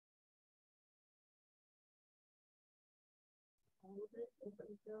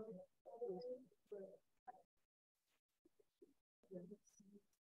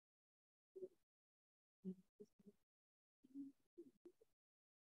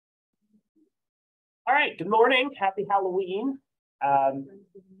All right, good morning. Happy Halloween.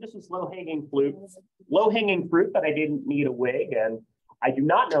 This is low-hanging fruit, but I didn't need a wig, and I do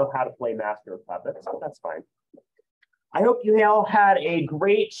not know how to play Master of Puppets, so that's fine. I hope you all had a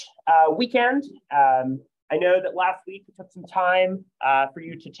great weekend. I know that last week we took some time for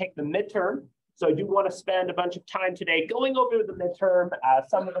you to take the midterm, so I do want to spend a bunch of time today going over the midterm,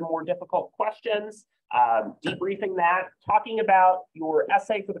 some of the more difficult questions, debriefing that, talking about your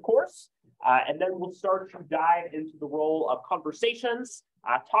essay for the course, and then we'll start to dive into the role of conversations,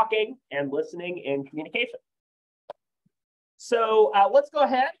 talking, and listening in communication. So let's go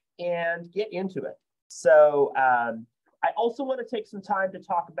ahead and get into it. So I also want to take some time to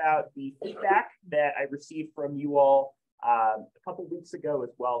talk about the feedback that I received from you all a couple weeks ago as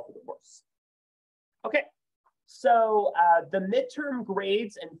well for the course. Okay, so the midterm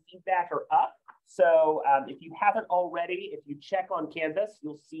grades and feedback are up. So if you haven't already, if you check on Canvas,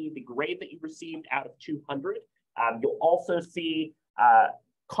 you'll see the grade that you received out of 200. You'll also see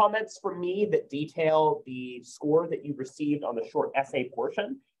comments from me that detail the score that you received on the short essay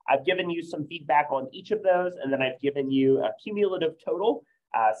portion. I've given you some feedback on each of those, and then I've given you a cumulative total.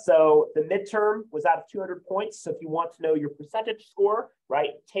 So the midterm was out of 200 points. So if you want to know your percentage score, right,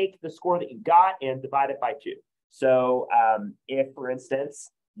 take the score that you got and divide it by 2. So if, for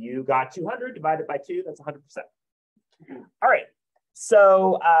instance, you got 200 divided by 2, that's 100%. All right,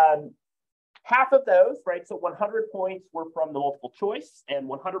 so half of those, right, so 100 points were from the multiple choice and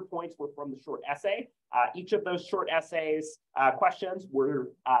 100 points were from the short essay. Each of those short essays questions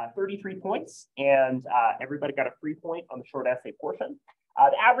were 33 points, and everybody got a free point on the short essay portion.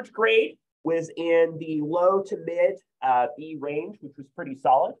 The average grade was in the low to mid B range, which was pretty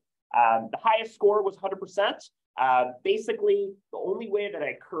solid. The highest score was 100%. Basically, the only way that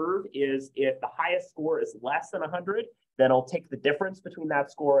I curve is if the highest score is less than 100, then I'll take the difference between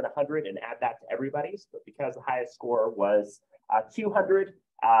that score and 100 and add that to everybody's. But because the highest score was 200,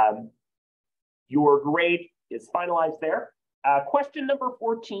 your grade is finalized there. Question number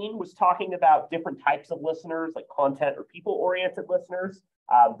 14 was talking about different types of listeners, like content or people-oriented listeners.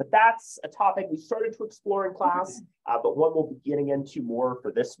 But that's a topic we started to explore in class, but one we'll be getting into more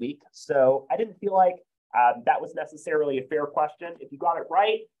for this week. So I didn't feel like that was necessarily a fair question. If you got it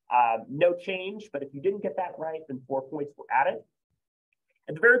right, no change. But if you didn't get that right, then 4 points were added.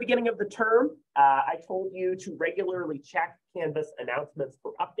 At the very beginning of the term, I told you to regularly check Canvas announcements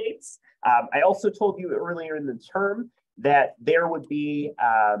for updates. I also told you earlier in the term that there would be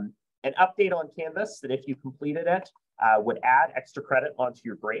an update on Canvas that if you completed it, would add extra credit onto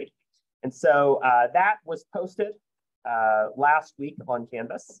your grade. And so that was posted last week on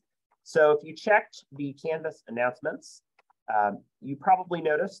Canvas. So if you checked the Canvas announcements, you probably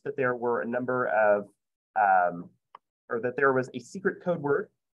noticed that there were a number of, or that there was a secret code word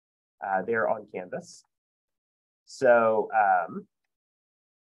there on Canvas. So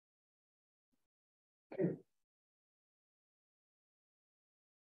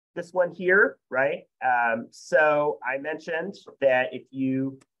this one here, right? So I mentioned that if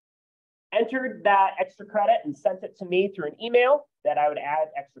you entered that extra credit and sent it to me through an email, that I would add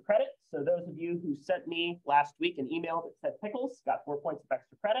extra credit. So those of you who sent me last week an email that said pickles got 4 points of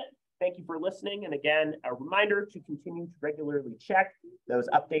extra credit. Thank you for listening. And again, a reminder to continue to regularly check those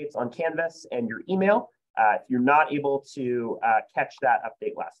updates on Canvas and your email if you're not able to catch that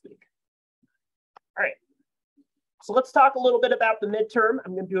update last week. All right. So let's talk a little bit about the midterm.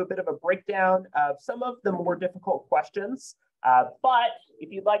 I'm going to do a bit of a breakdown of some of the more difficult questions. But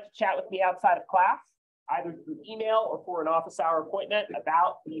if you'd like to chat with me outside of class, either through email or for an office hour appointment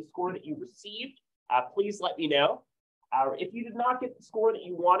about the score that you received, please let me know. If you did not get the score that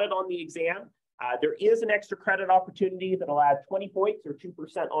you wanted on the exam, there is an extra credit opportunity that'll add 20 points or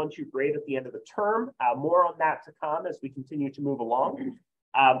 2% onto your grade at the end of the term. More on that to come as we continue to move along.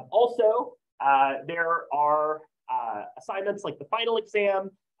 Also, there are assignments like the final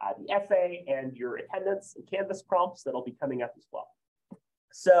exam, the essay, and your attendance and Canvas prompts that'll be coming up as well.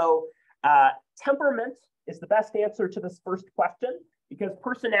 So temperament is the best answer to this first question because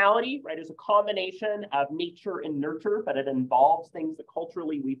personality, right, is a combination of nature and nurture, but it involves things that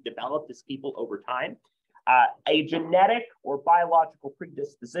culturally we've developed as people over time. A genetic or biological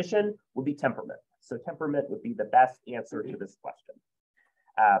predisposition would be temperament. So temperament would be the best answer to this question.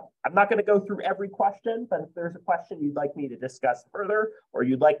 I'm not going to go through every question, but if there's a question you'd like me to discuss further or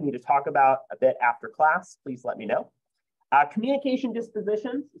you'd like me to talk about a bit after class, please let me know. Communication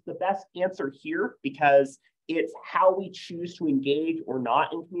dispositions is the best answer here because It's how we choose to engage or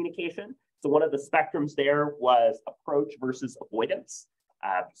not in communication. So one of the spectrums there was approach versus avoidance.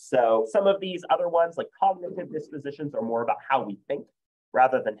 So some of these other ones, like cognitive dispositions, are more about how we think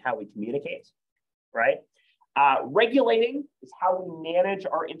rather than how we communicate, right? Regulating is how we manage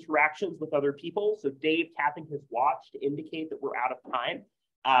our interactions with other people. So Dave tapping his watch to indicate that we're out of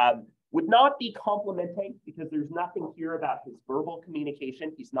time would not be complimenting, because there's nothing here about his verbal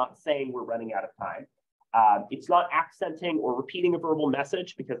communication. He's not saying we're running out of time. It's not accenting or repeating a verbal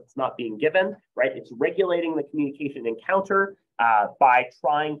message because it's not being given, right? It's regulating the communication encounter by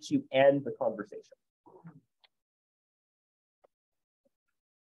trying to end the conversation.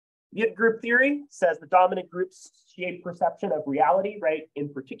 Muted group theory says the dominant groups shape perception of reality, right?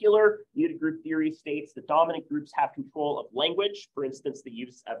 In particular, muted group theory states that dominant groups have control of language, for instance, the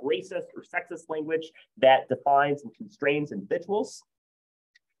use of racist or sexist language that defines and constrains individuals.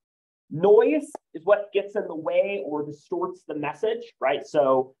 Noise is what gets in the way or distorts the message, right?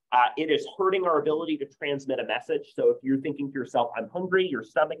 So it is hurting our ability to transmit a message. So if you're thinking to yourself, I'm hungry, your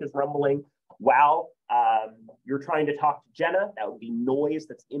stomach is rumbling, wow, you're trying to talk to Jenna, that would be noise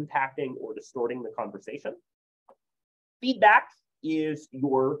that's impacting or distorting the conversation. Feedback is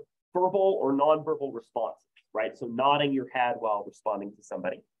your verbal or nonverbal response, right? So nodding your head while responding to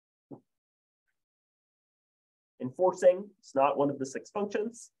somebody. Enforcing, it's not one of the 6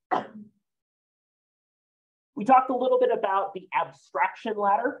 functions. We talked a little bit about the abstraction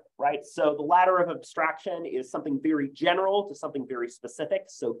ladder, right? So the ladder of abstraction is something very general to something very specific.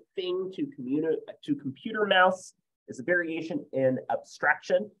 So thing to computer mouse is a variation in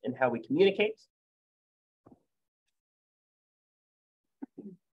abstraction in how we communicate.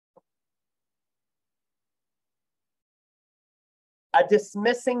 A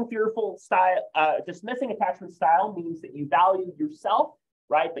dismissing attachment style means that you value yourself,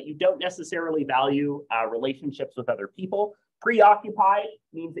 right? But you don't necessarily value relationships with other people. Preoccupied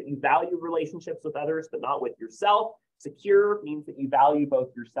means that you value relationships with others, but not with yourself. Secure means that you value both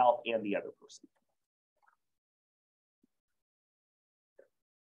yourself and the other person.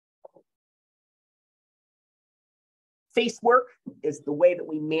 Face work is the way that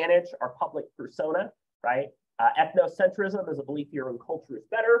we manage our public persona, right? Ethnocentrism is a belief your own culture is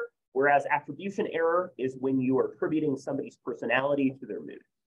better, whereas attribution error is when you are attributing somebody's personality to their mood.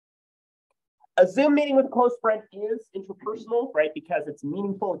 A Zoom meeting with a close friend is interpersonal, right? Because it's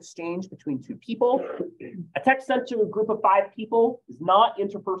meaningful exchange between 2 people. A text sent to a group of 5 people is not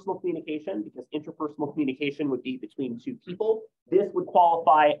interpersonal communication, because interpersonal communication would be between 2 people. This would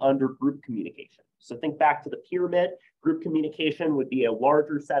qualify under group communication. So think back to the pyramid. Group communication would be a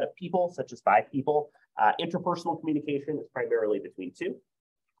larger set of people, such as 5 people. Interpersonal communication is primarily between 2.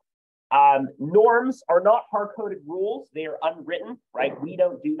 Norms are not hard-coded rules. They are unwritten, right? We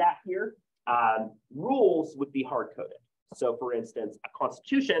don't do that here. Rules would be hard-coded. So for instance, a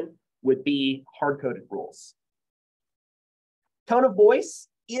constitution would be hard-coded rules. Tone of voice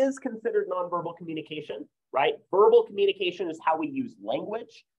is considered nonverbal communication, right? Verbal communication is how we use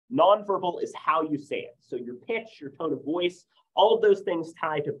language. Nonverbal is how you say it. So your pitch, your tone of voice, all of those things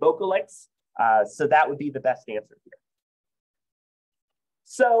tie to vocalics. So that would be the best answer here.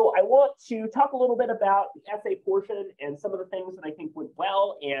 So I want to talk a little bit about the essay portion and some of the things that I think went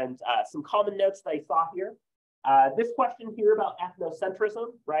well and some common notes that I saw here. This question here about ethnocentrism,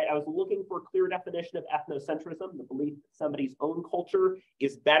 right? I was looking for a clear definition of ethnocentrism, the belief that somebody's own culture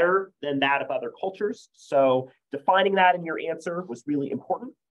is better than that of other cultures. So defining that in your answer was really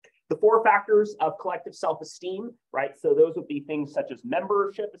important. The 4 factors of collective self-esteem, right? So those would be things such as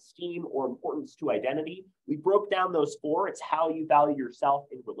membership, esteem, or importance to identity. We broke down those 4. It's how you value yourself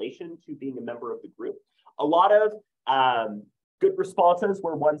in relation to being a member of the group. A lot of good responses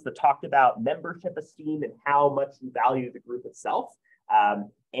were ones that talked about membership esteem and how much you value the group itself. And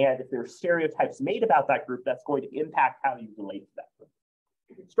if there's stereotypes made about that group, that's going to impact how you relate to that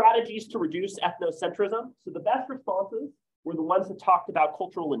group. Strategies to reduce ethnocentrism. So the best responses were the ones that talked about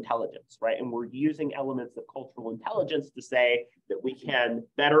cultural intelligence, right? And we're using elements of cultural intelligence to say that we can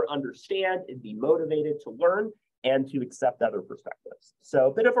better understand and be motivated to learn and to accept other perspectives. So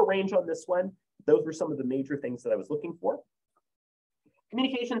a bit of a range on this one. Those were some of the major things that I was looking for.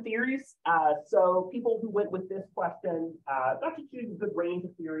 Communication theories. So people who went with this question got to choose a good range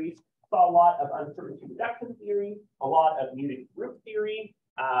of theories. Saw a lot of uncertainty reduction theory, a lot of muted group theory,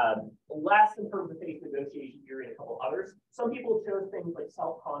 less in terms of face negotiation theory and a couple others. Some people chose things like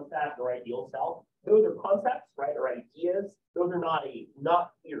self-concept or ideal self. Those are concepts, right, or ideas. Those are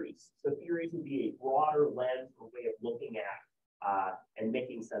not theories. So theories would be a broader lens or way of looking at and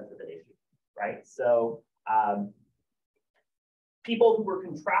making sense of an issue, right? So People who were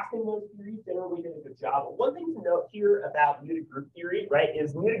contrasting those theories generally did a good job. But one thing to note here about muted group theory, right,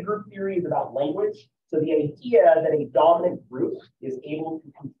 is muted group theory is about language. So the idea that a dominant group is able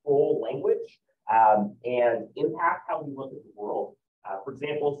to control language and impact how we look at the world. For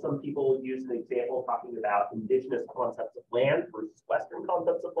example, some people use an example talking about indigenous concepts of land versus Western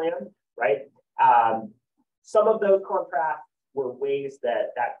concepts of land, right? Some of those contrasts were ways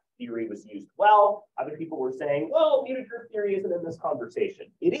that that theory was used well. Other people were saying, well, muted group theory isn't in this conversation.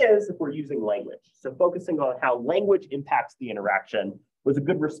 It is if we're using language. So focusing on how language impacts the interaction was a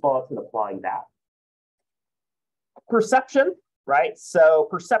good response in applying that. Perception, right? So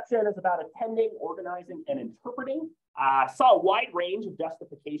perception is about attending, organizing, and interpreting. Saw a wide range of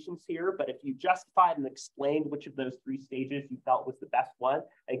justifications here, but if you justified and explained which of those three stages you felt was the best one,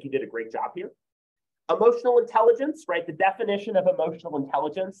 I think you did a great job here. Emotional intelligence, right? The definition of emotional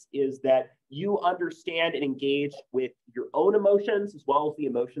intelligence is that you understand and engage with your own emotions as well as the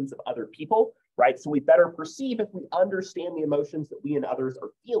emotions of other people, right? So we better perceive if we understand the emotions that we and others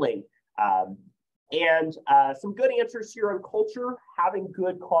are feeling. And some good answers here on culture, having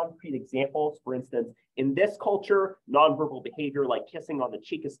good concrete examples. For instance, in this culture, nonverbal behavior like kissing on the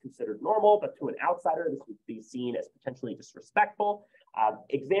cheek is considered normal, but to an outsider, this would be seen as potentially disrespectful.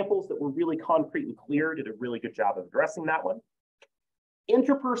 Examples that were really concrete and clear did a really good job of addressing that one.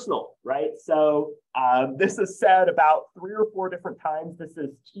 Interpersonal, right? So this is said about 3 or 4 different times. This is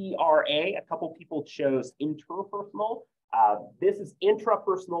TRA. A couple people chose interpersonal. This is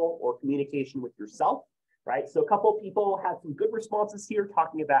intrapersonal or communication with yourself, right? So a couple people had some good responses here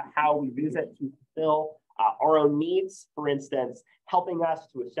talking about how we use it to fulfill our own needs. For instance, helping us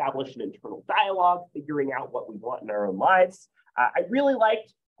to establish an internal dialogue, figuring out what we want in our own lives. I really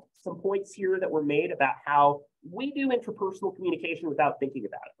liked some points here that were made about how we do interpersonal communication without thinking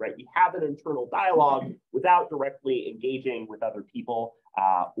about it, right? You have an internal dialogue without directly engaging with other people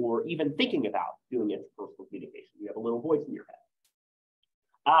or even thinking about doing interpersonal communication. You have a little voice in your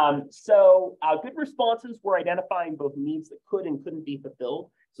head. Good responses were identifying both needs that could and couldn't be fulfilled.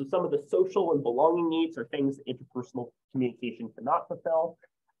 So some of the social and belonging needs are things that interpersonal communication cannot fulfill.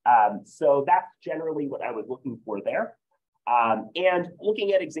 So that's generally what I was looking for there. And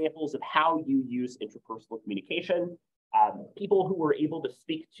looking at examples of how you use interpersonal communication, people who were able to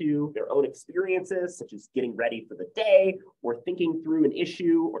speak to their own experiences, such as getting ready for the day or thinking through an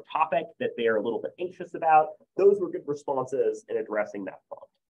issue or topic that they are a little bit anxious about, those were good responses in addressing that problem.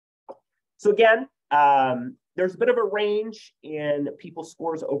 So again, there's a bit of a range in people's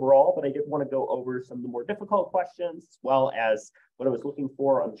scores overall, but I did want to go over some of the more difficult questions, as well as what I was looking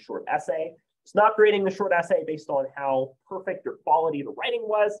for on the short essay. It's not grading the short essay based on how perfect or quality the writing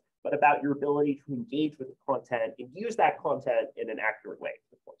was, but about your ability to engage with the content and use that content in an accurate way,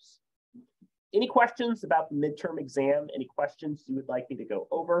 of course. Any questions about the midterm exam? Any questions you would like me to go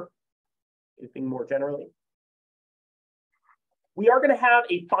over? Anything more generally? We are going to have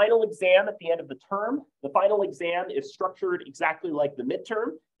a final exam at the end of the term. The final exam is structured exactly like the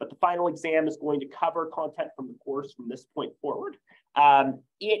midterm, but the final exam is going to cover content from the course from this point forward.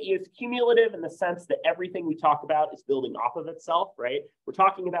 It is cumulative in the sense that everything we talk about is building off of itself, right? We're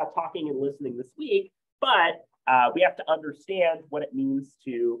talking about talking and listening this week, but we have to understand what it means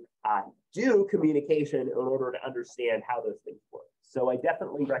to do communication in order to understand how those things work. So I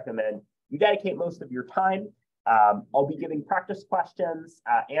definitely recommend you dedicate most of your time. I'll be giving practice questions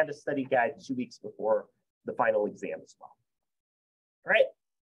and a study guide 2 weeks before the final exam as well. All right.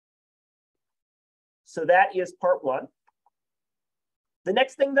 So that is part 1. The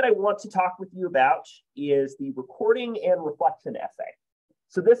next thing that I want to talk with you about is the recording and reflection essay.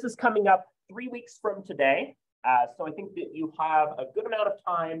 So this is coming up 3 weeks from today. So I think that you have a good amount of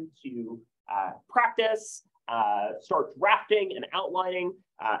time to practice, start drafting and outlining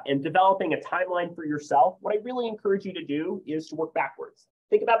and developing a timeline for yourself. What I really encourage you to do is to work backwards.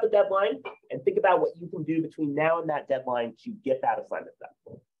 Think about the deadline and think about what you can do between now and that deadline to get that assignment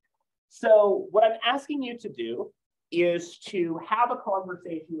done. So what I'm asking you to do is to have a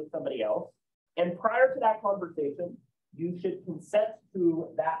conversation with somebody else. And prior to that conversation, you should consent to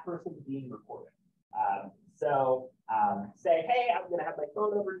that person being recorded. Say, hey, I'm going to have my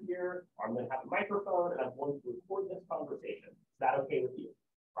phone over here, or I'm going to have a microphone, and I'm going to record this conversation. Is that okay with you?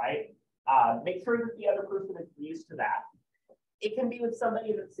 Right? Make sure that the other person agrees to that. It can be with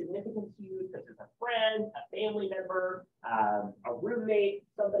somebody that's significant to you, such as a friend, a family member, a roommate,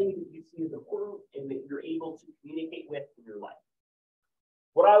 somebody that you see as important and that you're able to communicate with in your life.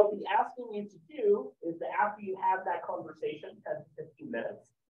 What I will be asking you to do is that after you have that conversation, 10 to 15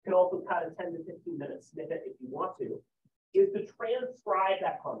 minutes, you can also cut a 10 to 15 minute snippet if you want to, is to transcribe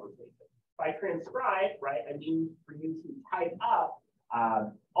that conversation. By transcribe, right, I mean for you to type up,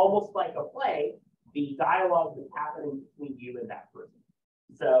 almost like a play, the dialogue that's happening between you and that person.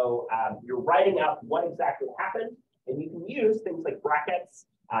 So you're writing up what exactly happened, and you can use things like brackets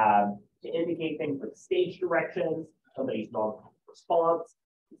to indicate things like stage directions, somebody's non-response,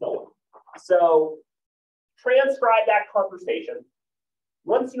 and so on. So transcribe that conversation.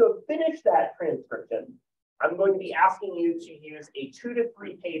 Once you have finished that transcription, I'm going to be asking you to use a 2 to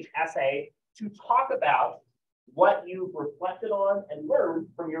 3 page essay to talk about what you've reflected on and learned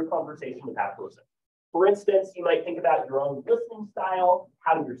from your conversation with that person. For instance, you might think about your own listening style,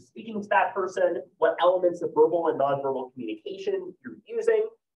 how you're speaking to that person, what elements of verbal and nonverbal communication you're using,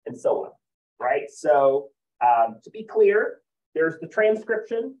 and so on, right? So to be clear, there's the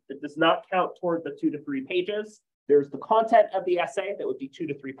transcription that does not count toward the 2 to 3 pages. There's the content of the essay that would be 2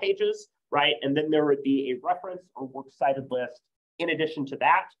 to 3 pages, right? And then there would be a reference or works cited list in addition to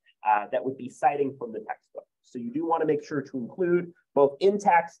that, that would be citing from the textbook. So you do want to make sure to include both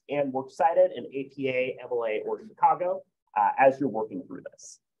in-text and works cited in APA, MLA, or Chicago as you're working through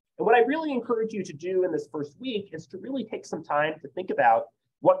this. And what I really encourage you to do in this first week is to really take some time to think about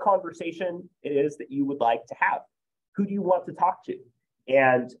what conversation it is that you would like to have. Who do you want to talk to?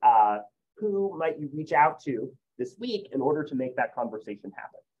 And who might you reach out to this week in order to make that conversation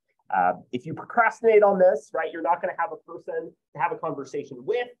happen? If you procrastinate on this, right, you're not going to have a person to have a conversation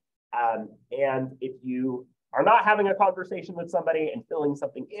with. And if you are not having a conversation with somebody and filling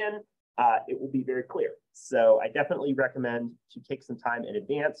something in, it will be very clear. So I definitely recommend to take some time in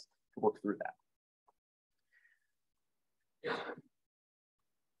advance to work through that.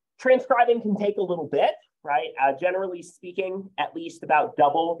 Transcribing can take a little bit, right? Generally speaking, at least about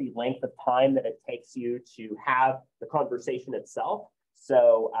double the length of time that it takes you to have the conversation itself.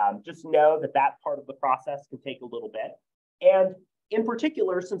 So just know that that part of the process can take a little bit. And in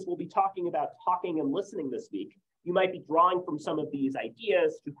particular, since we'll be talking about talking and listening this week, you might be drawing from some of these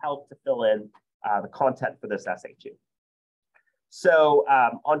ideas to help to fill in the content for this essay too. So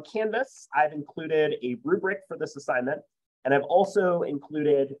on Canvas, I've included a rubric for this assignment, and I've also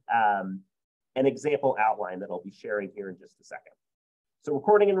included an example outline that I'll be sharing here in just a second. So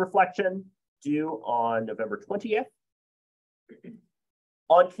recording and reflection due on November 20th.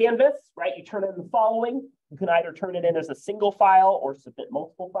 On Canvas, right, you turn in the following. You can either turn it in as a single file or submit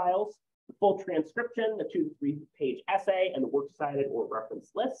multiple files. The full transcription, the 2 to 3 page essay, and the works cited or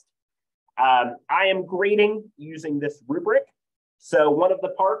reference list. I am grading using this rubric. So one of the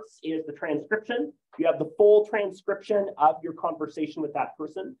parts is the transcription. You have the full transcription of your conversation with that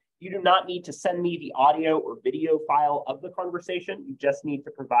person. You do not need to send me the audio or video file of the conversation. You just need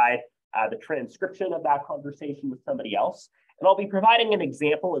to provide the transcription of that conversation with somebody else. And I'll be providing an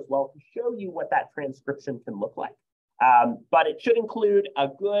example as well to show you what that transcription can look like. But it should include a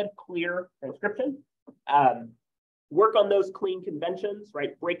good, clear transcription. Work on those clean conventions,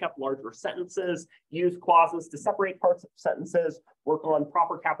 right? Break up larger sentences, use clauses to separate parts of sentences, work on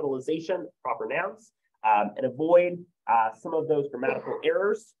proper capitalization, proper nouns, and avoid some of those grammatical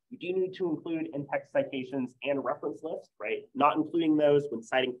errors. You do need to include in-text citations and a reference list, right? Not including those when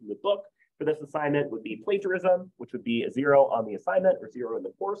citing from the book for this assignment would be plagiarism, which would be a 0 on the assignment or 0 in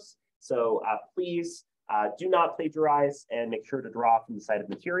the course. So please do not plagiarize and make sure to draw from the cited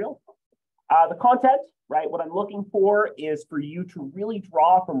material. The content, right? What I'm looking for is for you to really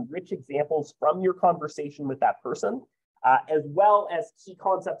draw from rich examples from your conversation with that person, as well as key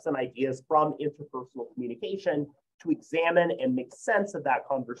concepts and ideas from interpersonal communication to examine and make sense of that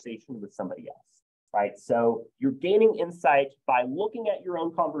conversation with somebody else, right? So you're gaining insight by looking at your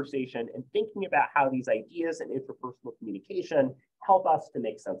own conversation and thinking about how these ideas and interpersonal communication help us to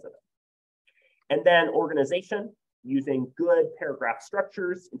make sense of it. And then organization, using good paragraph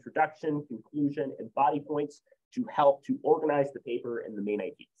structures, introduction, conclusion, and body points to help to organize the paper and the main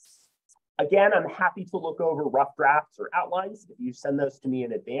ideas. Again, I'm happy to look over rough drafts or outlines if you send those to me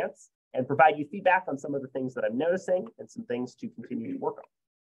in advance and provide you feedback on some of the things that I'm noticing and some things to continue to work on.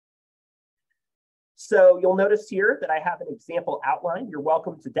 So you'll notice here that I have an example outline. You're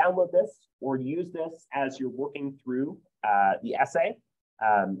welcome to download this or use this as you're working through the essay.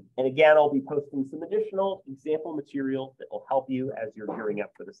 And again, I'll be posting some additional example material that will help you as you're gearing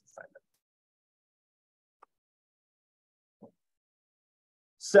up for this assignment.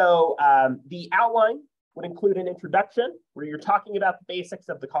 So the outline would include an introduction where you're talking about the basics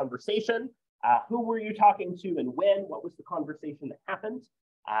of the conversation. Who were you talking to and when? What was the conversation that happened?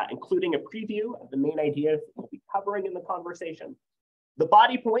 Including a preview of the main ideas that we'll be covering in the conversation. The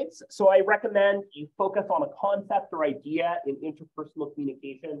body points, so I recommend you focus on a concept or idea in interpersonal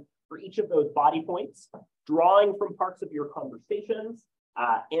communication for each of those body points, drawing from parts of your conversations,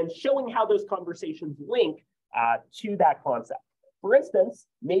 and showing how those conversations link to that concept. For instance,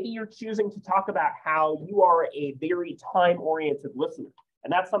 maybe you're choosing to talk about how you are a very time-oriented listener,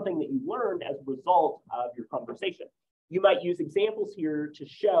 and that's something that you learned as a result of your conversation. You might use examples here to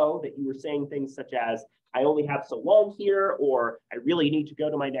show that you were saying things such as, I only have so long here, or I really need to go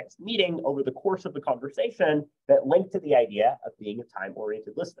to my next meeting over the course of the conversation that link to the idea of being a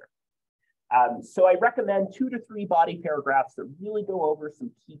time-oriented listener. So I recommend 2 to 3 body paragraphs that really go over some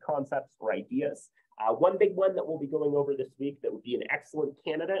key concepts or ideas. One big one that we'll be going over this week that would be an excellent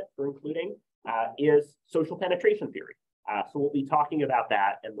candidate for including is social penetration theory. So we'll be talking about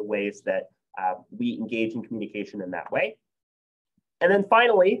that and the ways that we engage in communication in that way. And then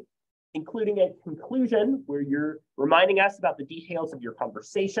finally, including a conclusion where you're reminding us about the details of your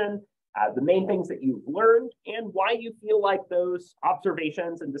conversation, the main things that you've learned, and why you feel like those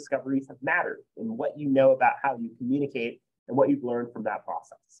observations and discoveries have mattered, and what you know about how you communicate and what you've learned from that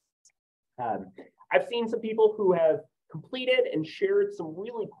process. I've seen some people who have completed and shared some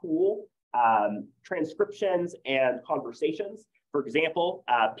really cool transcriptions and conversations. For example,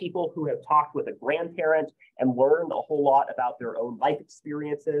 people who have talked with a grandparent and learned a whole lot about their own life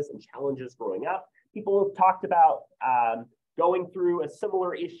experiences and challenges growing up. People who have talked about going through a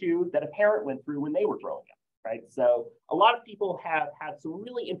similar issue that a parent went through when they were growing up, right? So a lot of people have had some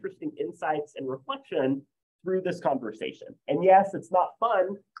really interesting insights and reflection through this conversation. And yes, it's not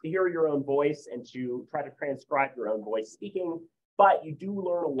fun to hear your own voice and to try to transcribe your own voice speaking, but you do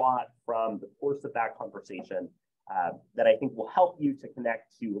learn a lot from the course of that conversation that I think will help you to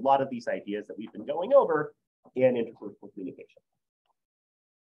connect to a lot of these ideas that we've been going over in interpersonal communication.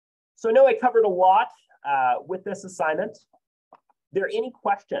 So I know I covered a lot with this assignment. Are there any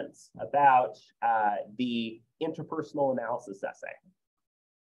questions about the interpersonal analysis essay?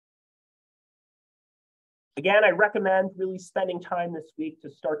 Again, I recommend really spending time this week to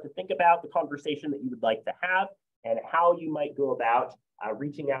start to think about the conversation that you would like to have and how you might go about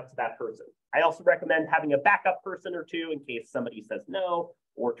reaching out to that person. I also recommend having a backup person or two in case somebody says no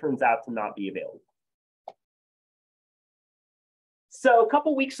or turns out to not be available. So a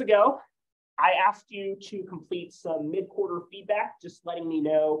couple weeks ago, I asked you to complete some mid-quarter feedback, just letting me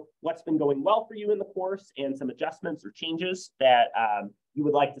know what's been going well for you in the course and some adjustments or changes that you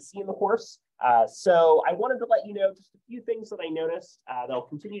would like to see in the course. So I wanted to let you know just a few things that I noticed that I'll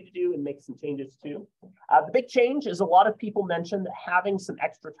continue to do and make some changes to. The big change is a lot of people mentioned that having some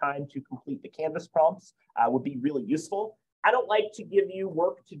extra time to complete the Canvas prompts would be really useful. I don't like to give you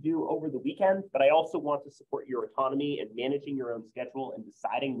work to do over the weekend, but I also want to support your autonomy in managing your own schedule and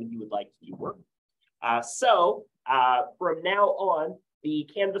deciding when you would like to do work. So from now on, the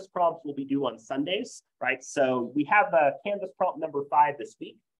Canvas prompts will be due on Sundays, right? So we have the Canvas prompt number 5 this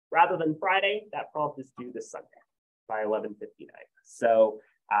week. Rather than Friday, that prompt is due this Sunday by 11:59. So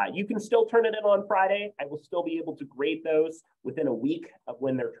you can still turn it in on Friday. I will still be able to grade those within a week of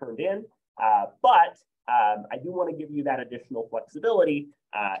when they're turned in. But I do want to give you that additional flexibility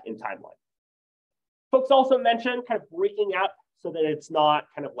in timeline. Folks also mentioned kind of breaking up so that it's not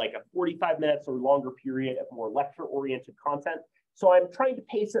kind of like a 45 minutes or longer period of more lecture-oriented content. So I'm trying to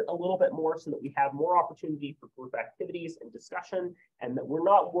pace it a little bit more so that we have more opportunity for group activities and discussion, and that we're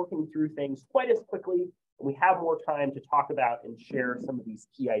not working through things quite as quickly, and we have more time to talk about and share some of these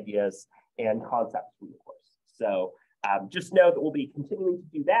key ideas and concepts from the course. So just know that we'll be continuing to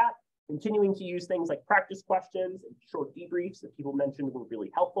do that, continuing to use things like practice questions and short debriefs that people mentioned were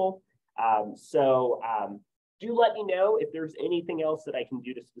really helpful. Do let me know if there's anything else that I can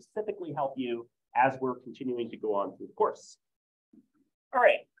do to specifically help you as we're continuing to go on through the course. All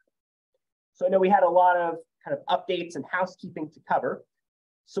right, so I know we had a lot of kind of updates and housekeeping to cover.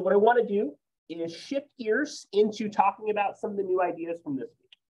 So what I want to do is shift gears into talking about some of the new ideas from this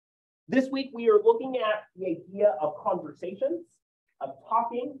week. This week, we are looking at the idea of conversations, of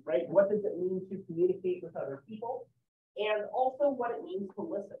talking, right? What does it mean to communicate with other people? And also what it means to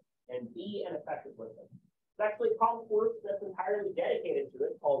listen and be an effective listener. It's actually a common course that's entirely dedicated to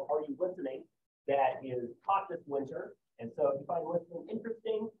it called Are You Listening? That is taught this winter. And so if you find listening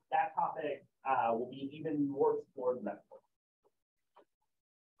interesting, that topic will be even more explored in that course.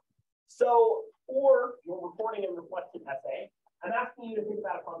 So for your recording and reflection essay, I'm asking you to think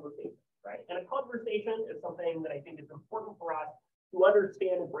about a conversation, right? And a conversation is something that I think is important for us to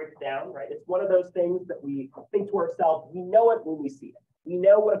understand and break down, right? It's one of those things that we think to ourselves, we know it when we see it. We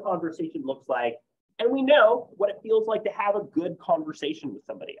know what a conversation looks like, and we know what it feels like to have a good conversation with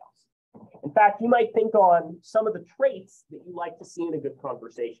somebody else. In fact, you might think on some of the traits that you like to see in a good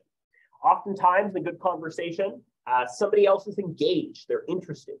conversation. Oftentimes, in a good conversation, somebody else is engaged, they're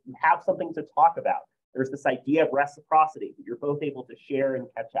interested, you have something to talk about. There's this idea of reciprocity, that you're both able to share and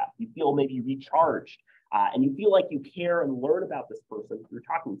catch up. You feel maybe recharged, and you feel like you care and learn about this person through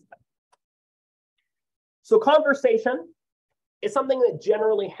talking to them. So conversation is something that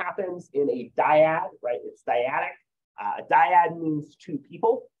generally happens in a dyad, right? It's dyadic. A dyad means two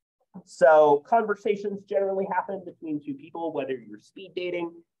people. So conversations generally happen between two people, whether you're speed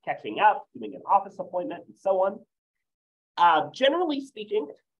dating, catching up, doing an office appointment, and so on. Generally speaking,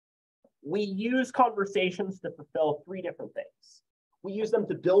 we use conversations to fulfill three different things. We use them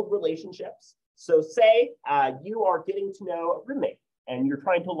to build relationships. So say you are getting to know a roommate and you're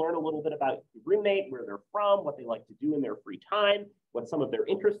trying to learn a little bit about your roommate, where they're from, what they like to do in their free time, what some of their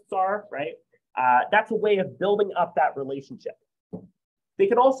interests are, right? That's a way of building up that relationship. They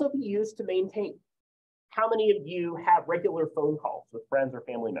can also be used to maintain. How many of you have regular phone calls with friends or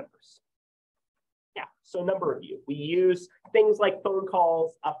family members? Yeah, so a number of you. We use things like phone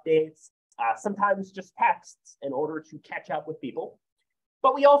calls, updates, sometimes just texts in order to catch up with people.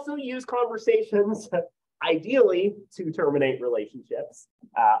 But we also use conversations, ideally, to terminate relationships,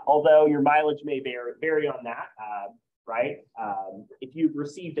 although your mileage may vary on that, right? If you've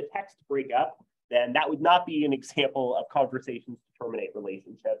received a text breakup, then that would not be an example of conversations to terminate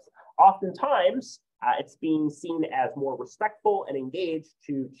relationships. Oftentimes, it's being seen as more respectful and engaged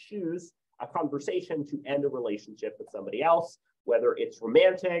to choose a conversation to end a relationship with somebody else, whether it's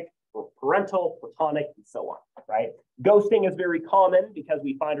romantic or parental, platonic, and so on, right? Ghosting is very common because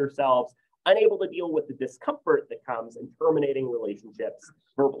we find ourselves unable to deal with the discomfort that comes in terminating relationships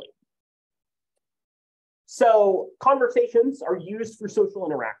verbally. So conversations are used for social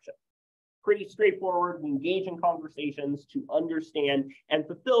interaction. Pretty straightforward. We engage in conversations to understand and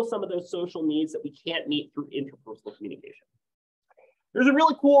fulfill some of those social needs that we can't meet through interpersonal communication. There's a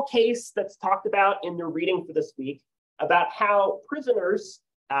really cool case that's talked about in the reading for this week about how prisoners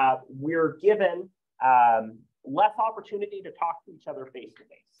were given less opportunity to talk to each other face to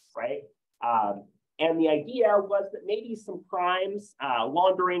face, right? And the idea was that maybe some crimes,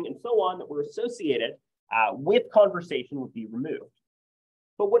 laundering, and so on that were associated with conversation would be removed.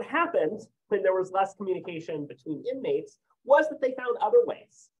 But what happened when there was less communication between inmates was that they found other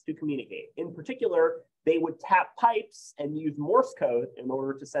ways to communicate. In particular, they would tap pipes and use Morse code in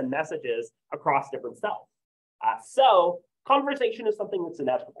order to send messages across different cells. So conversation is something that's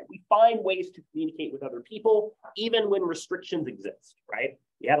inevitable. We find ways to communicate with other people, even when restrictions exist, right?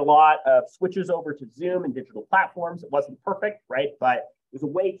 We had a lot of switches over to Zoom and digital platforms. It wasn't perfect, right? But it was a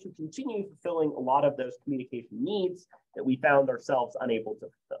way to continue fulfilling a lot of those communication needs that we found ourselves unable to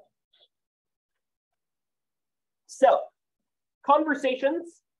fulfill. So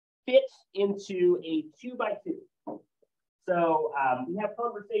conversations fit into a 2x2. So we have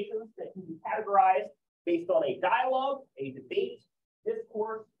conversations that can be categorized based on a dialogue, a debate,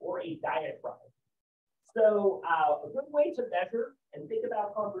 discourse, or a diatribe. So a good way to measure and think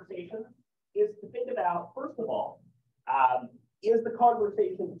about conversation is to think about, first of all, is the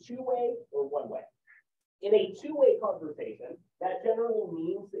conversation two-way or one-way? In a two-way conversation, that generally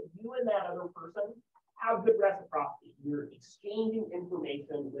means that you and that other person have good reciprocity. You're exchanging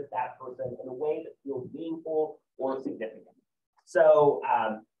information with that person in a way that feels meaningful or significant. So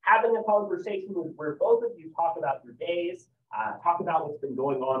having a conversation where both of you talk about your days, talk about what's been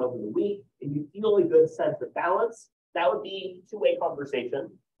going on over the week, and you feel a good sense of balance, that would be two-way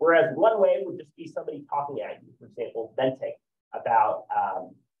conversation. Whereas one-way would just be somebody talking at you, for example, venting about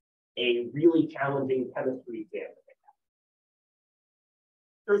a really challenging chemistry exam.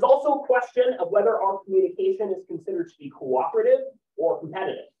 There's also a question of whether our communication is considered to be cooperative or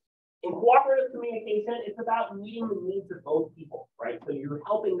competitive. In cooperative communication, it's about meeting the needs of both people, right? So you're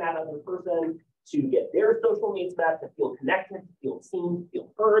helping that other person to get their social needs met, to feel connected, to feel seen, to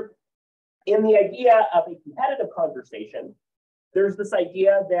feel heard. In the idea of a competitive conversation, there's this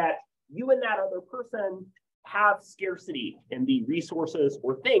idea that you and that other person have scarcity in the resources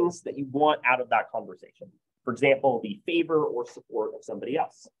or things that you want out of that conversation. For example, the favor or support of somebody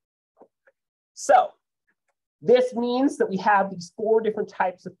else. So this means that we have these 4 different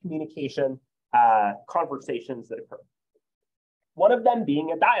types of communication conversations that occur. One of them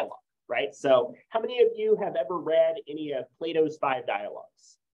being a dialogue, right? So how many of you have ever read any of Plato's 5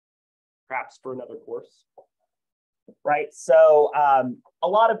 dialogues? Perhaps for another course, right? So a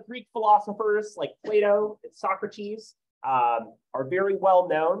lot of Greek philosophers like Plato and Socrates are very well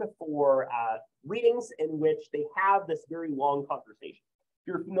known for readings in which they have this very long conversation. If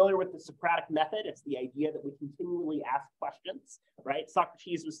you're familiar with the Socratic method, it's the idea that we continually ask questions, right?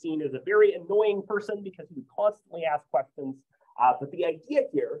 Socrates was seen as a very annoying person because he would constantly ask questions. But the idea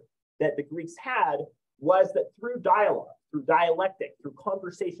here that the Greeks had was that through dialogue, through dialectic, through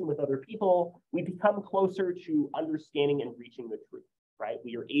conversation with other people, we become closer to understanding and reaching the truth, right?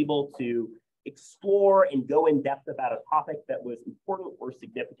 We are able to explore and go in depth about a topic that was important or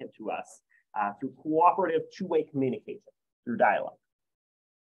significant to us through cooperative two-way communication, through dialogue.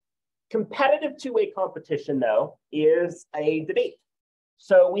 Competitive two-way competition, though, is a debate.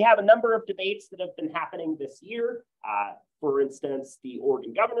 So we have a number of debates that have been happening this year. For instance, the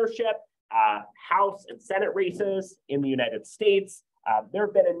Oregon governorship, House and Senate races in the United States. There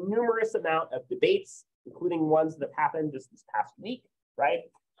have been a numerous amount of debates, including ones that have happened just this past week, right?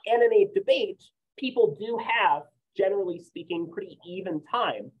 And in a debate, people do have, generally speaking, pretty even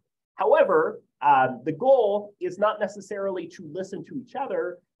time. However, the goal is not necessarily to listen to each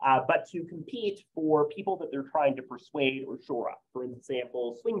other, but to compete for people that they're trying to persuade or shore up. For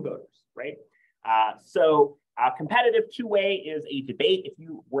example, swing voters, right? So competitive two-way is a debate. If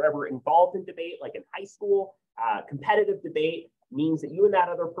you were ever involved in debate, like in high school, competitive debate means that you and that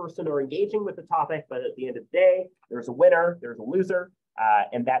other person are engaging with the topic, but at the end of the day, there's a winner, there's a loser,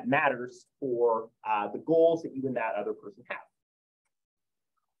 and that matters for the goals that you and that other person have.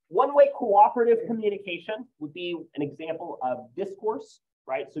 One-way cooperative communication would be an example of discourse,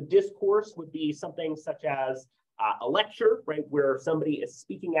 right? So discourse would be something such as a lecture, right, where somebody is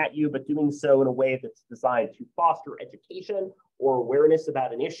speaking at you, but doing so in a way that's designed to foster education or awareness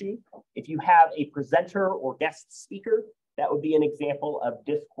about an issue. If you have a presenter or guest speaker, that would be an example of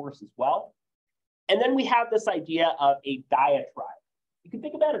discourse as well. And then we have this idea of a diatribe. You can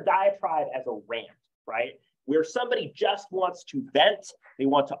think about a diatribe as a rant, right? Where somebody just wants to vent, they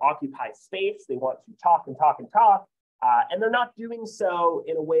want to occupy space, they want to talk and talk and talk, and they're not doing so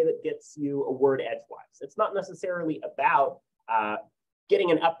in a way that gets you a word edgewise. It's not necessarily about getting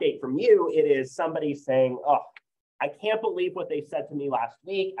an update from you. It is somebody saying, oh, I can't believe what they said to me last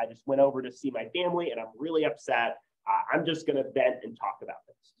week. I just went over to see my family and I'm really upset. I'm just going to vent and talk about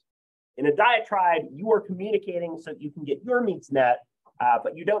this. In a diatribe, you are communicating so that you can get your needs met,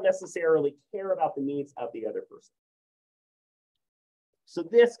 but you don't necessarily care about the needs of the other person. So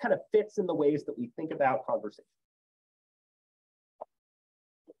this kind of fits in the ways that we think about conversation.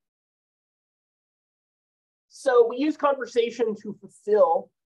 So we use conversation to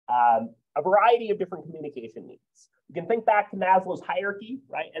fulfill a variety of different communication needs. You can think back to Maslow's hierarchy,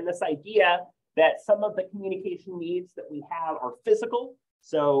 right? And this idea that some of the communication needs that we have are physical.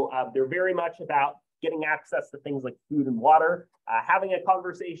 So they're very much about getting access to things like food and water, having a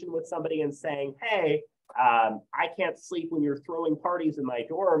conversation with somebody and saying, hey, I can't sleep when you're throwing parties in my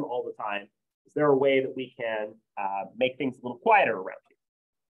dorm all the time. Is there a way that we can make things a little quieter around here?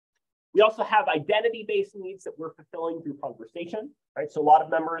 We also have identity-based needs that we're fulfilling through conversation, right? So a lot of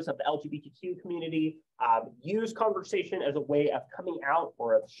members of the LGBTQ community use conversation as a way of coming out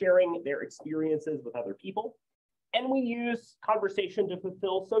or of sharing their experiences with other people. And we use conversation to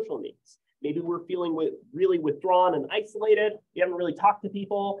fulfill social needs. Maybe we're feeling really withdrawn and isolated. We haven't really talked to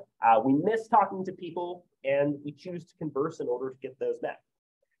people. We miss talking to people, and we choose to converse in order to get those met.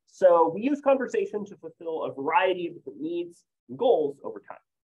 So we use conversation to fulfill a variety of different needs and goals over time.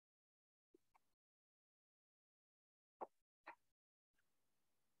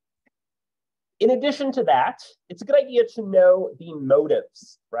 In addition to that, it's a good idea to know the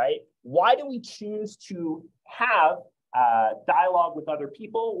motives, right? Why do we choose to have dialogue with other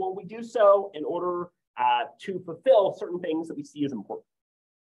people? Well, we do so in order to fulfill certain things that we see as important.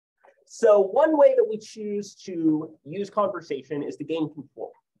 So one way that we choose to use conversation is to gain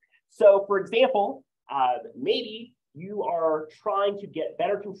control. So for example, maybe you are trying to get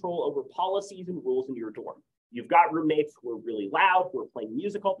better control over policies and rules in your dorm. You've got roommates who are really loud, who are playing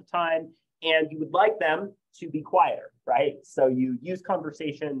music all the time, and you would like them to be quieter, right? So you use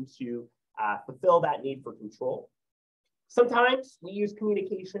conversation to fulfill that need for control. Sometimes we use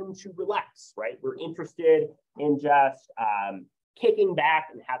communication to relax, right? We're interested in just kicking back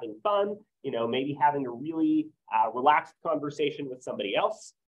and having fun, maybe having a really relaxed conversation with somebody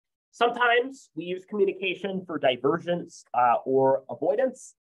else. Sometimes we use communication for divergence or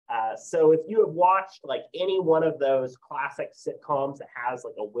avoidance. So if you have watched like any one of those classic sitcoms that has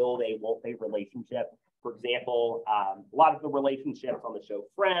like a will they, won't they relationship, for example, a lot of the relationships on the show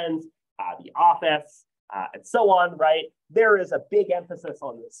Friends, The Office, and so on, right? There is a big emphasis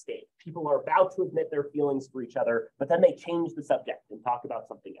on this state. People are about to admit their feelings for each other, but then they change the subject and talk about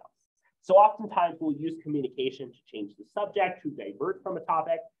something else. So oftentimes we'll use communication to change the subject, to divert from a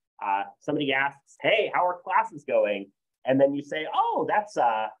topic. Somebody asks, hey, how are classes going? And then you say, oh, that's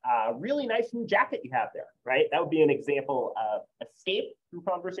a really nice new jacket you have there, right? That would be an example of escape through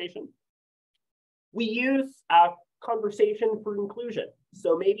conversation. We use conversation for inclusion,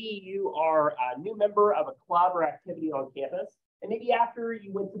 So maybe you are a new member of a club or activity on campus, and maybe after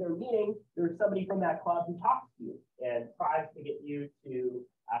you went to their meeting, there's somebody from that club who talks to you and tries to get you to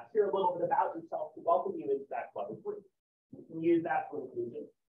hear a little bit about yourself to welcome you into that club or group. You can use that for inclusion.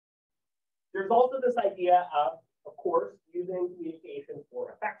 There's also this idea of course, using communication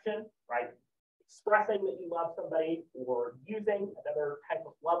for affection, right? Expressing that you love somebody or using another type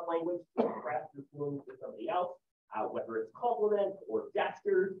of love language to express your feelings to somebody else, whether it's compliments or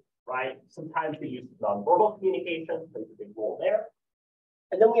gestures, right? Sometimes the use of nonverbal communication plays a big role there.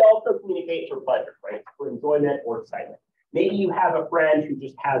 And then we also communicate for pleasure, right? For enjoyment or excitement. Maybe you have a friend who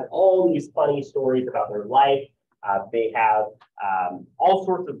just has all these funny stories about their life. They have all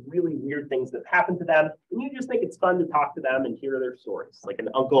sorts of really weird things that happen to them. And you just think it's fun to talk to them and hear their stories, like an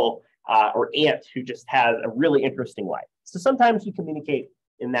uncle or aunt who just has a really interesting life. So sometimes you communicate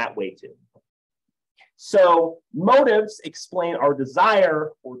in that way too. So motives explain our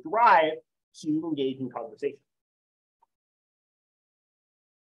desire or drive to engage in conversation.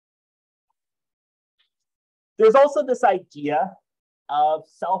 There's also this idea of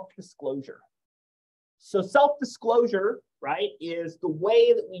self-disclosure. So self-disclosure, right, is the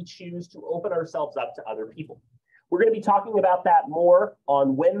way that we choose to open ourselves up to other people. We're going to be talking about that more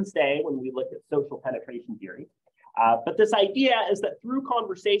on Wednesday when we look at social penetration theory. But this idea is that through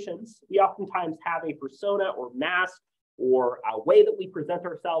conversations, we oftentimes have a persona or mask or a way that we present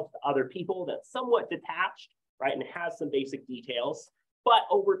ourselves to other people that's somewhat detached, right, and has some basic details. But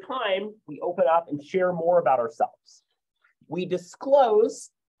over time, we open up and share more about ourselves. We disclose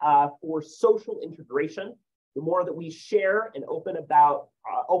for social integration. The more that we share and open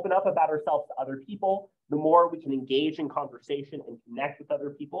up about ourselves to other people, the more we can engage in conversation and connect with other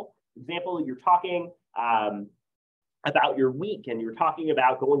people. For example, you're talking about your week and you're talking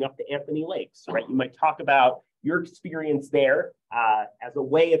about going up to Anthony Lakes, right? You might talk about your experience there as a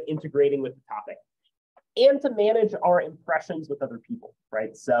way of integrating with the topic and to manage our impressions with other people,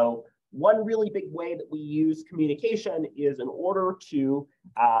 right? So one really big way that we use communication is in order to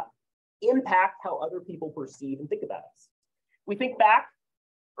impact how other people perceive and think about us. We think back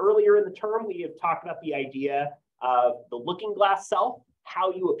earlier in the term, we have talked about the idea of the looking glass self,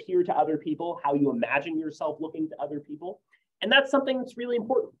 how you appear to other people, how you imagine yourself looking to other people. And that's something that's really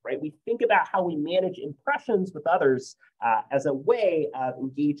important, right? We think about how we manage impressions with others as a way of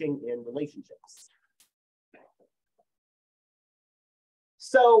engaging in relationships.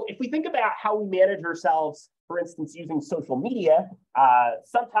 So if we think about how we manage ourselves, for instance, using social media,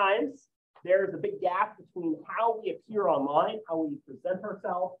 sometimes there's a big gap between how we appear online, how we present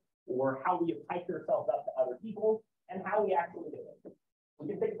ourselves, or how we hype ourselves up to other people, and how we actually do it. We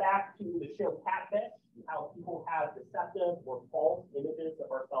can think back to the show Catfish, how people have deceptive or false images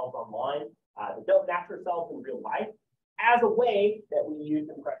of ourselves online that don't match ourselves in real life as a way that we use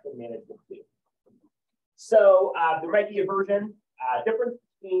impression management too. So there might be a difference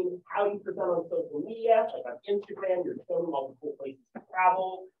between how you present on social media, like on Instagram, you're showing all the cool places to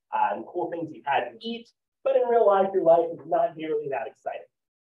travel and cool things you've had to eat, but in real life, your life is not nearly that exciting.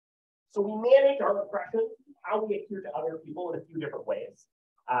 So we manage our impressions, how we appear to other people in a few different ways.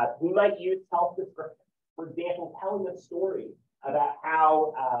 We might use self-description. For example, telling a story about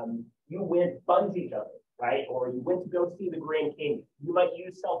how you went bungee jumping, right? Or you went to go see the Grand Canyon. You might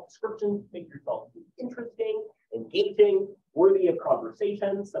use self-description to make yourself interesting, engaging, worthy of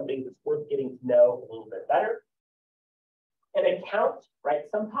conversation, something that's worth getting to know a little bit better. An account, right?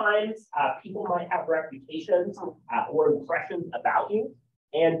 Sometimes people might have reputations or impressions about you,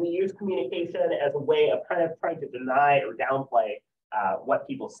 and we use communication as a way of kind of trying to deny or downplay what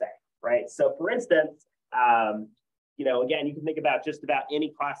people say, right? So for instance, again, you can think about just about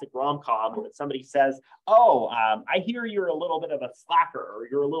any classic rom-com when somebody says, oh, I hear you're a little bit of a slacker or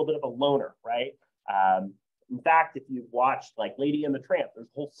you're a little bit of a loner, right? In fact, if you've watched like Lady and the Tramp, there's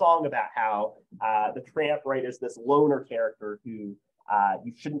a whole song about how the tramp, right, is this loner character who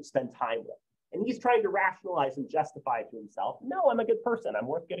you shouldn't spend time with. And he's trying to rationalize and justify to himself, no, I'm a good person. I'm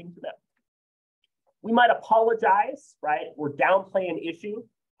worth getting to know. We might apologize, right? Or downplay an issue.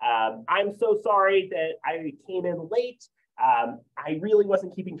 I'm so sorry that I came in late. I really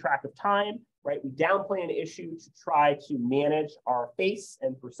wasn't keeping track of time, right? We downplay an issue to try to manage our face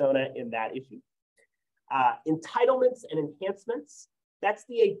and persona in that issue. Entitlements and enhancements, that's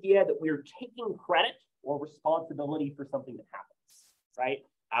the idea that we're taking credit or responsibility for something that happens, right?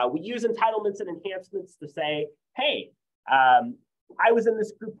 We use entitlements and enhancements to say, hey, I was in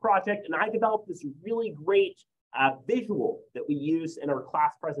this group project and I developed this really great visual that we use in our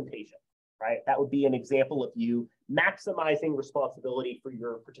class presentation, right? That would be an example of you maximizing responsibility for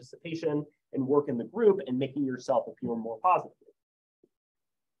your participation and work in the group and making yourself appear more positively.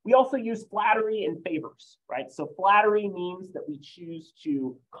 We also use flattery and favors, right? So flattery means that we choose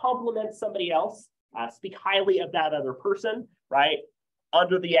to compliment somebody else, speak highly of that other person, right?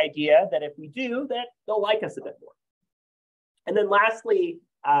 Under the idea that if we do, that they'll like us a bit more. And then lastly,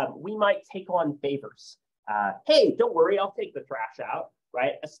 we might take on favors. Hey, don't worry, I'll take the trash out,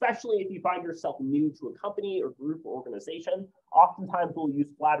 right? Especially if you find yourself new to a company or group or organization. Oftentimes we'll use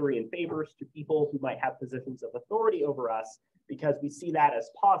flattery and favors to people who might have positions of authority over us because we see that as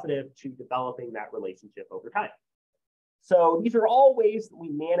positive to developing that relationship over time. So these are all ways that we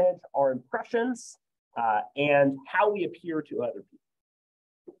manage our impressions and how we appear to other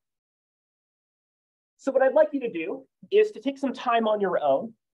people. So what I'd like you to do is to take some time on your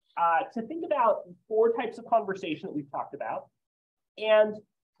own to think about 4 types of conversation that we've talked about. And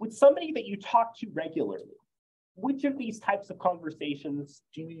with somebody that you talk to regularly, which of these types of conversations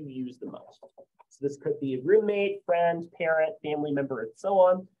do you use the most? So this could be a roommate, friend, parent, family member, and so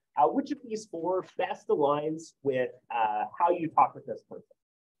on. Which of these 4 best aligns with how you talk with this person?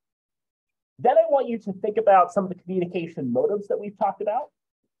 Then I want you to think about some of the communication motives that we've talked about,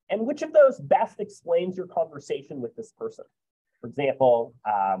 and which of those best explains your conversation with this person. For example,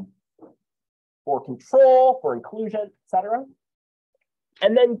 for control, for inclusion, etc.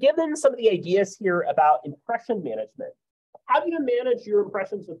 And then given some of the ideas here about impression management, how do you manage your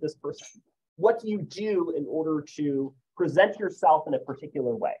impressions with this person? What do you do in order to present yourself in a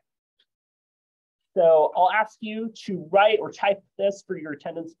particular way? So I'll ask you to write or type this for your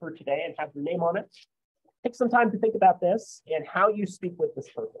attendance for today and have your name on it. Take some time to think about this and how you speak with this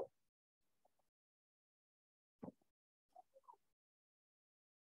person.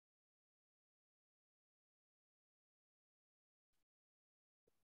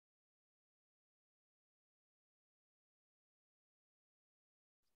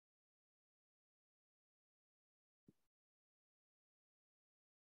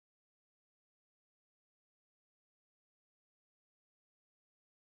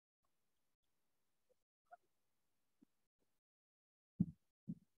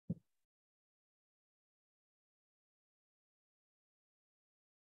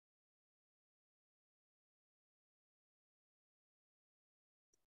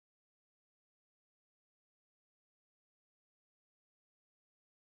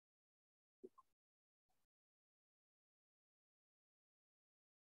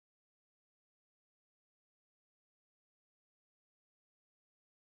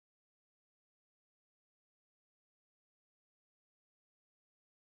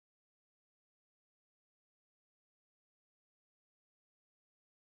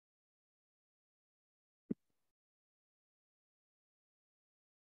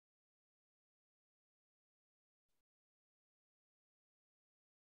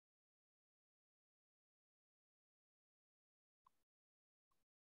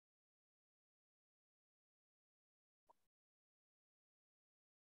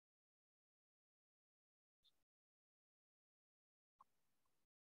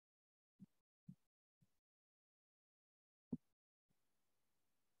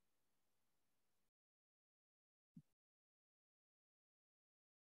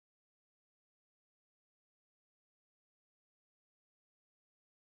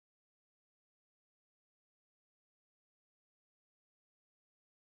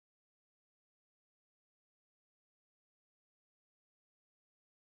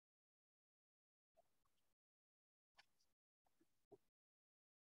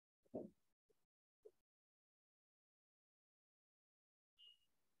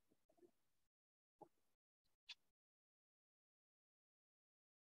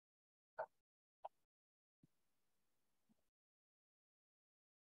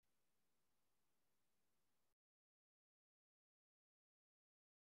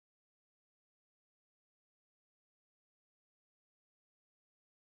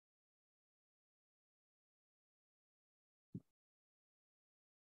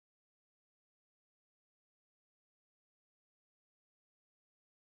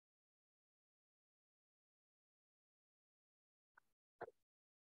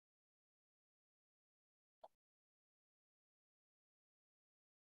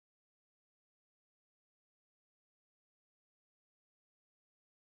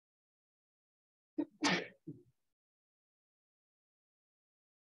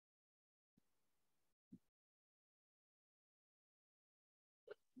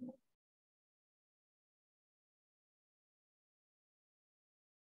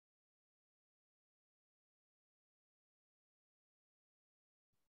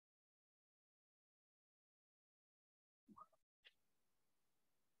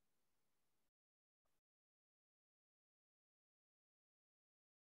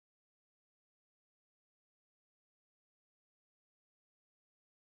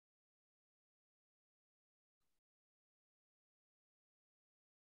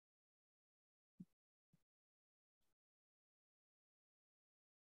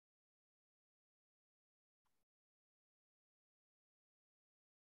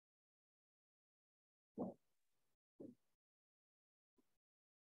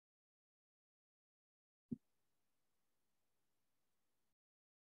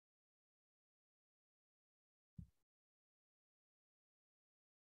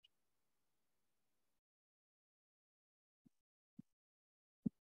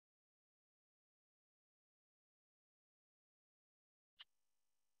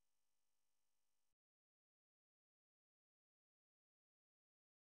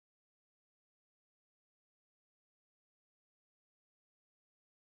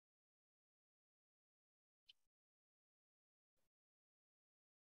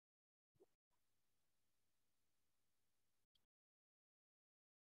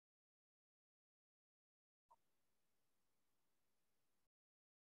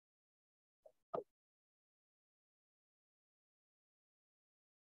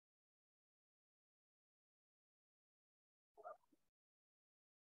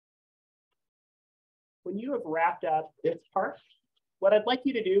 when you have wrapped up this part, what I'd like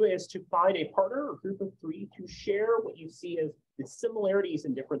you to do is to find a partner or group of three to share what you see as the similarities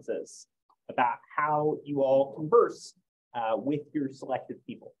and differences about how you all converse with your selected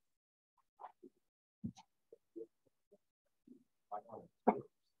people.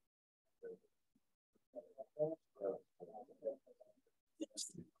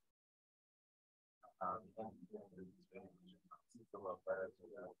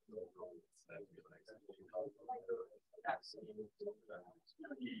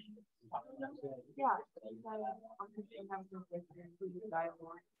 Yeah.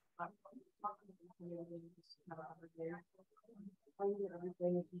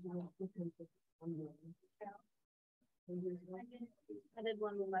 I did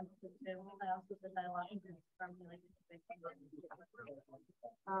one with my sister too. I also did dialogue from like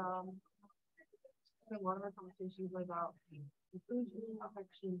so a lot of our conversations were about inclusion,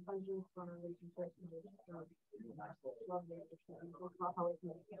 affection, pleasure, fun, relationships, and love, about how it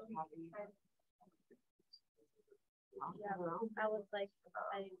can make us happy. Yeah, I was like,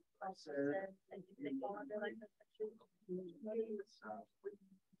 I also said, I think they fall under like affection. And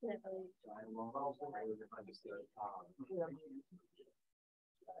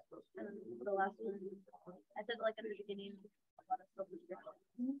the last one, I said like at the beginning, a lot of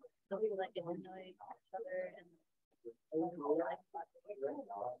self-description. So we like get to know each other and like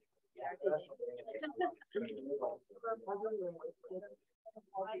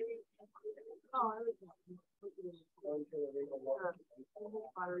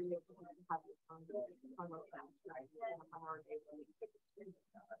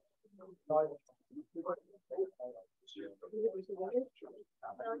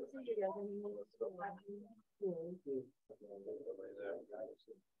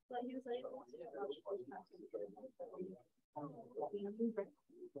but he was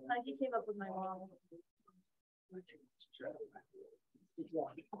like he came up with my mom.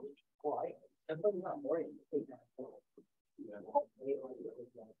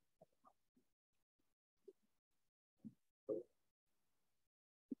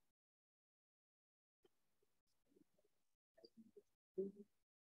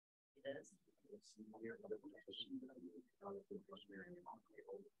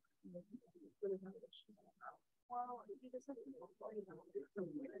 Well, you just have to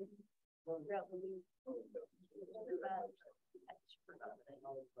throughout the week.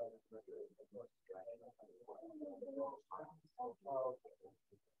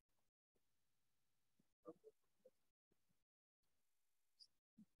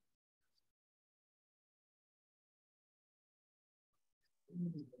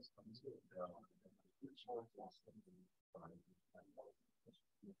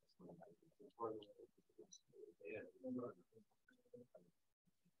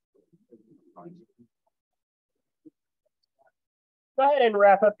 Go ahead and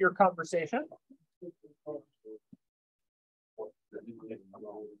wrap up your conversation.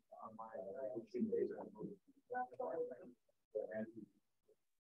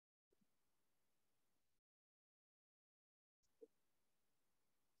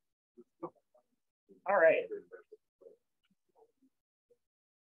 All right.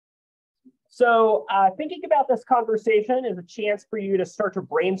 So thinking about this conversation is a chance for you to start to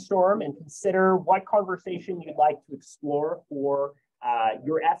brainstorm and consider what conversation you'd like to explore for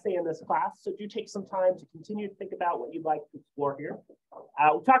your essay in this class. So do take some time to continue to think about what you'd like to explore here.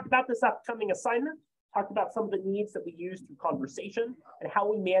 We talked about this upcoming assignment, talked about some of the needs that we use through conversation and how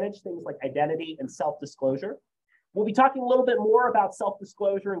we manage things like identity and self-disclosure. We'll be talking a little bit more about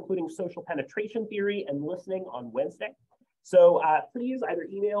self-disclosure, including social penetration theory and listening on Wednesday. So please either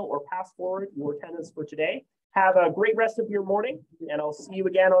email or pass forward your attendance for today. Have a great rest of your morning, and I'll see you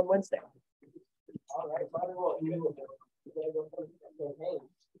again on Wednesday. All right, Father, well,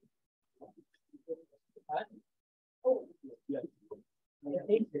 oh, yeah.